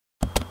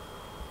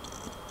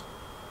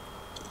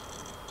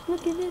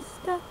Look at this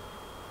stuff,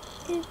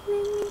 it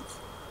meets.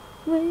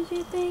 Wouldn't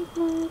you think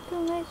my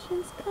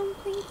collection's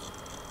complete?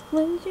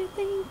 Wouldn't you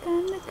think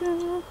I'm the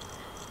girl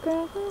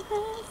who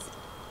has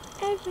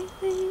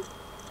everything?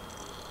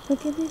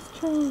 Look at these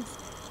trolls,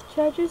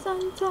 treasures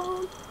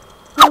untold.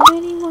 How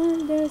many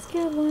wonders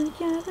can one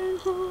cavern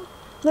hold?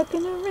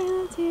 Looking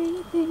around here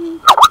you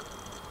think,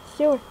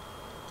 sure,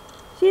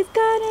 she's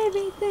got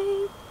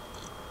everything.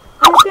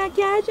 I've got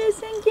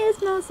gadgets and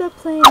gizmos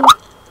aplenty.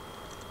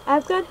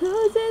 I've got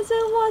who's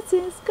and what's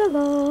is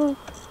galore.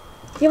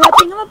 You want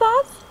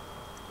thingamabobs?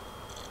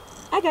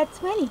 I got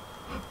 20.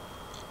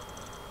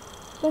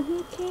 But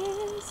who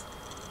cares?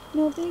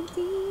 No big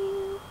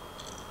deal.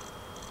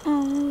 I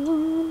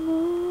want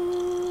more.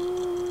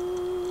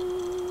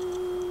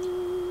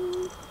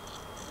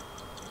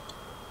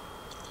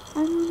 I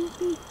wanna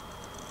be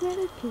where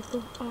the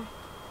people are.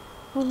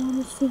 I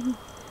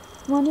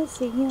wanna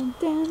see them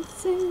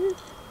dancing,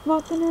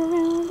 walking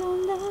around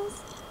on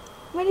those,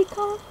 what do you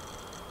call them?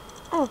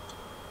 Oh,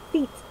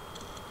 feet.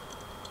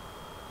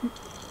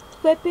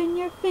 Flipping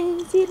your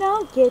fins, you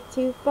don't get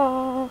too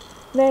far.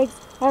 Legs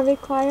are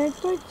required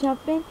for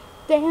jumping,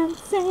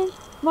 dancing,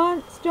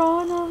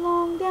 strolling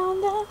along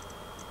down the,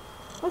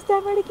 what's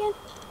that word again?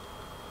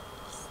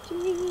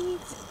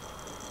 Streets.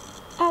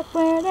 Up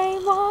where they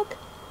walk,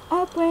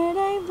 up where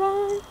they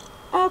run,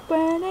 up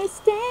where they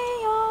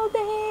stay all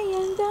day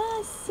in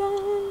the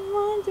sun,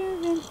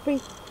 wandering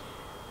free.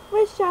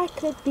 Wish I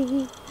could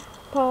be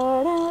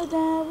part of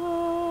that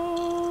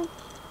world.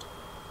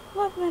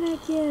 What would I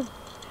give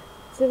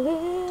to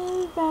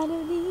live out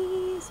of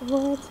these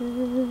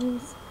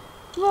waters?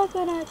 What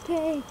would I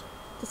pay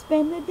to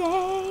spend the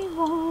day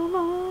warm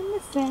on the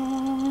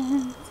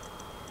sand?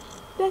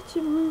 Bet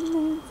you one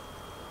land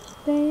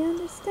they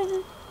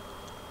understand,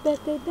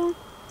 bet they don't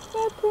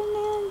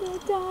reprimand their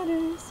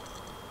daughters.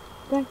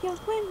 Bright young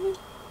women,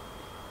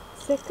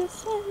 sick of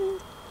swimming,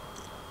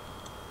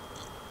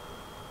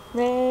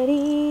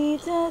 ready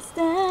to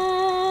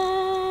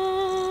stand.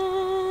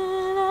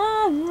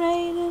 I'm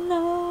ready to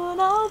know what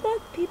all the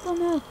people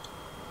know.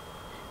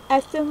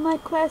 Ask them my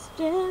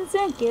questions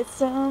and get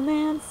some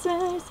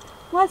answers.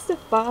 What's the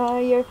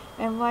fire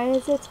and why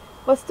is it,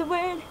 what's the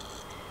word?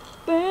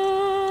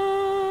 Burn.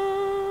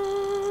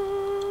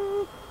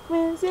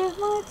 When's it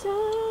my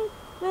turn?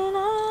 When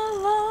I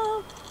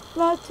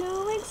love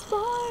to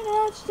explore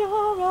that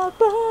shore up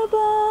above.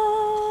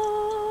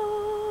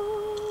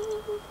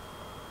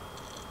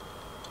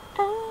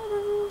 Out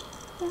of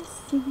the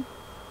sea.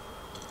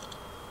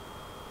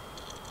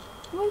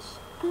 Wish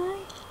I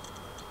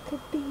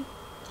could be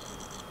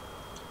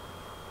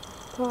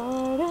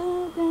part of